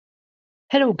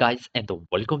Hello guys and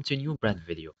welcome to a new brand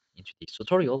video. In today's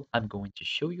tutorial, I'm going to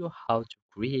show you how to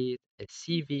create a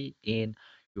CV in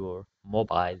your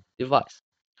mobile device.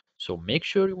 So make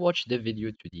sure you watch the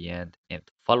video to the end and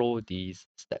follow these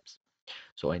steps.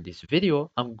 So in this video,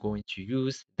 I'm going to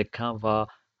use the Canva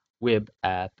web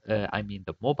app,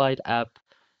 the mobile app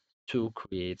to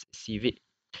create a CV.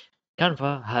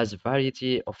 Canva has a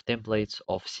variety of templates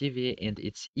of CV and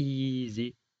it's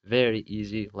easy, very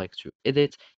easy like to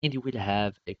edit and you will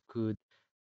have a good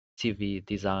CV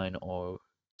design or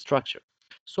structure.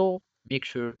 So make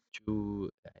sure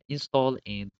to install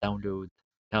and download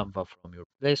Canva from your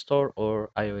Play Store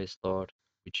or iOS Store,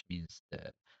 which means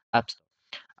the App Store.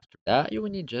 After that, you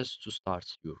will need just to start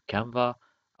your Canva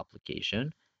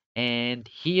application. And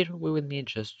here we will need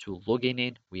just to log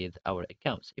in with our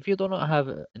accounts. If you do not have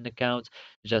an account,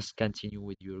 just continue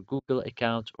with your Google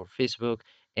account or Facebook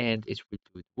and it will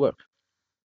do the work.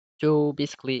 So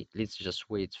basically, let's just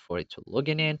wait for it to log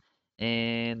in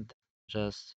and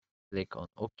just click on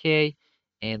OK.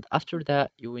 And after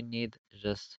that, you will need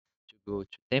just to go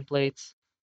to templates.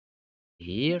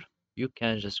 Here, you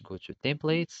can just go to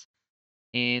templates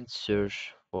and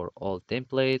search for all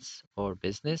templates or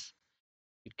business.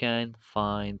 You can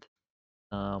find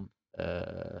some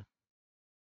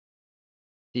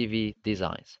TV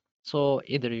designs. So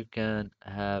either you can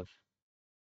have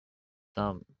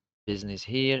some business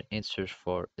here and search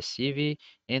for a CV.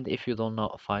 And if you do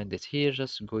not find it here,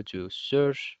 just go to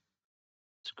search.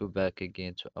 Let's go back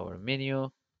again to our menu,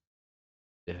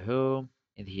 the home,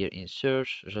 and here in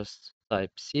search, just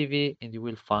type CV and you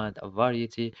will find a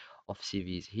variety of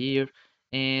CVs here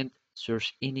and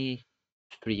search any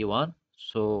free one.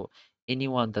 So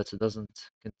anyone that doesn't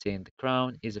contain the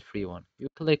crown is a free one. You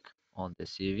click on the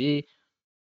CV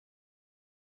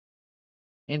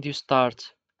and you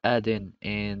start adding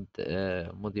and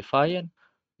modifying.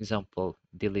 Example,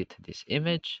 delete this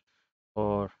image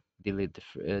or delete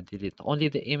only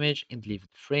the image and leave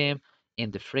the frame.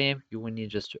 In the frame, you will need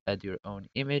just to add your own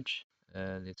image.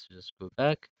 Let's just go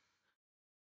back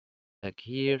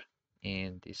here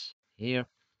and this here.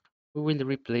 We will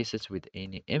replace it with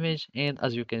any image, and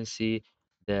as you can see,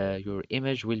 your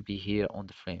image will be here on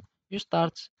the frame. You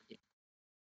start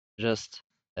just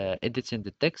editing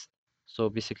the text. So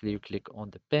basically, you click on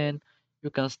the pen. You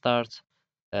can start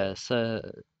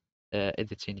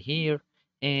editing here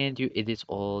and you edit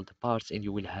all the parts and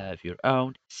you will have your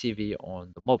own CV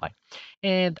on the mobile.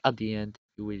 And at the end,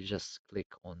 you will just click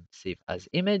on save as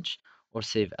image or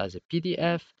save as a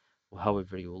PDF,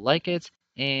 however you like it.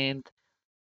 And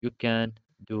you can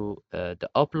do the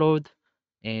upload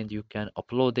and you can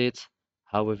upload it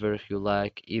however you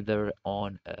like, either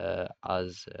on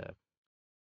as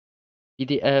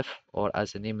PDF or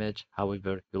as an image,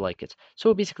 however you like it.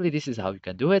 So basically, this is how you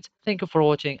can do it. Thank you for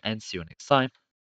watching and see you next time.